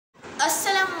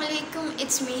Assalamualaikum,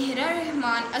 it's me Hira,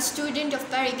 a student of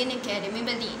Paragon Academy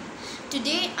Badin.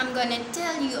 Today I'm gonna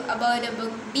tell you about a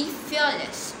book, Be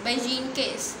Fearless by Jean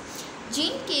Case.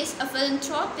 Jean Case, a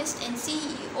philanthropist and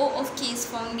CEO of Case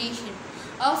Foundation,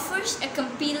 offers a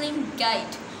compelling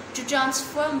guide to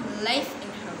transform life in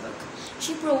her book.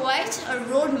 She provides a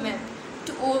roadmap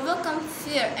to overcome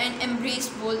fear and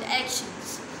embrace bold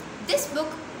actions. This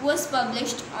book was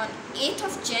published on 8th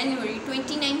of January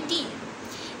 2019.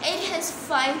 It has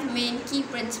 5 main key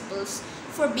principles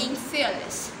for being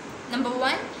fearless. Number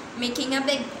 1, making a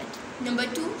big bet. Number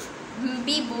 2,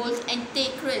 be bold and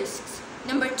take risks.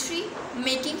 Number 3,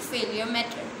 making failure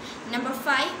matter. Number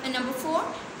 4,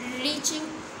 reaching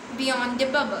beyond the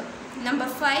bubble. Number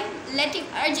 5, letting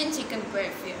urgency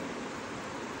conquer fear.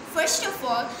 First of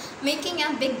all, making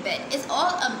a big bet is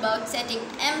all about setting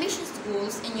ambitious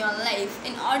goals in your life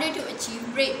in order to achieve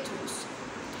breakthroughs.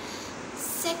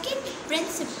 Second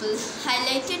principle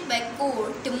highlighted by Core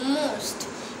the most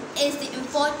is the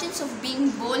importance of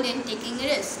being bold and taking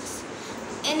risks.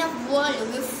 In a world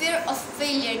where fear of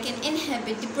failure can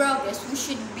inhibit the progress, we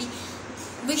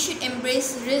should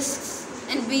embrace risks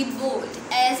and be bold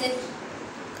as an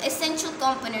essential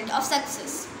component of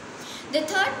success. The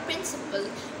third principle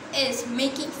is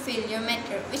making failure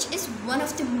matter, which is one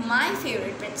of my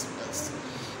favorite principles.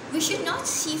 We should not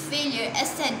see failure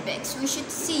as setbacks. We should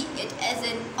see it as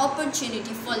an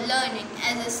opportunity for learning,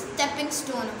 as a stepping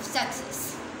stone of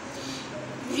success.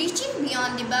 Reaching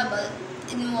beyond the bubble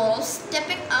involves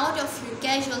stepping out of your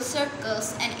casual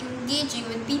circles and engaging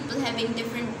with people having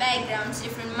different backgrounds,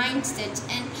 different mindsets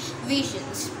and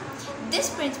visions. This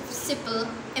principle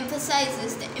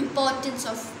emphasizes the importance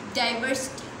of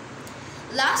diversity.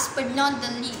 Last but not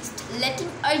the least, letting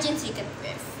urgency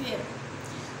conquer fear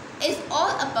is all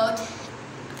about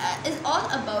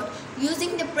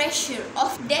using the pressure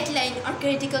of deadline or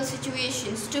critical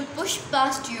situations to push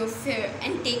past your fear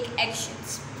and take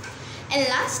actions. And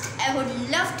last, I would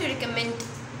love to recommend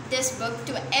this book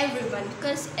to everyone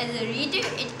because as a reader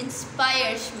it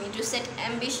inspires me to set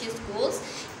ambitious goals,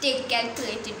 take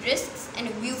calculated risks and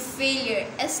view failure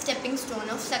as stepping stone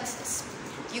of success.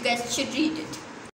 You guys should read it.